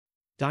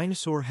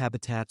Dinosaur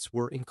habitats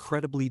were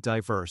incredibly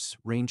diverse,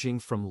 ranging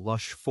from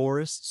lush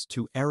forests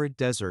to arid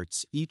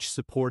deserts, each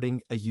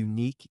supporting a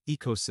unique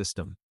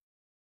ecosystem.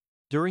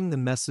 During the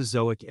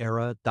Mesozoic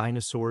era,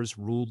 dinosaurs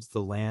ruled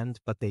the land,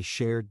 but they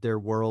shared their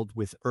world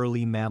with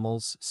early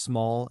mammals,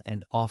 small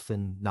and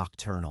often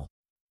nocturnal.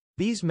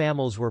 These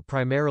mammals were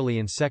primarily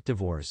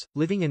insectivores,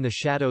 living in the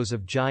shadows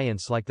of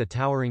giants like the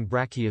towering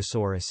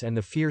Brachiosaurus and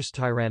the fierce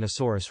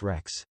Tyrannosaurus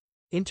rex.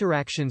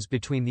 Interactions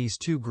between these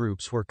two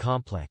groups were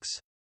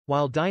complex.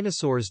 While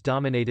dinosaurs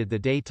dominated the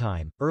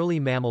daytime, early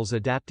mammals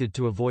adapted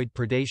to avoid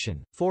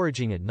predation,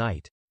 foraging at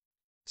night.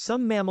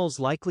 Some mammals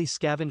likely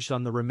scavenged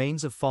on the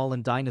remains of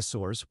fallen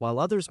dinosaurs, while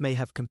others may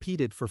have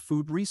competed for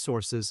food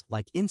resources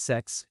like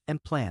insects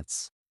and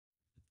plants.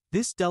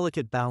 This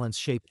delicate balance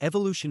shaped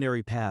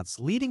evolutionary paths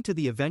leading to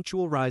the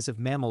eventual rise of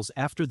mammals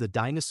after the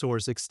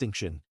dinosaurs'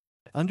 extinction.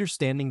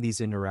 Understanding these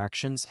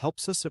interactions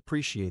helps us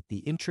appreciate the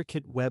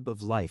intricate web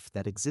of life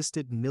that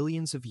existed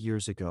millions of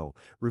years ago,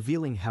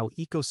 revealing how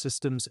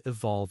ecosystems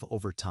evolve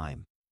over time.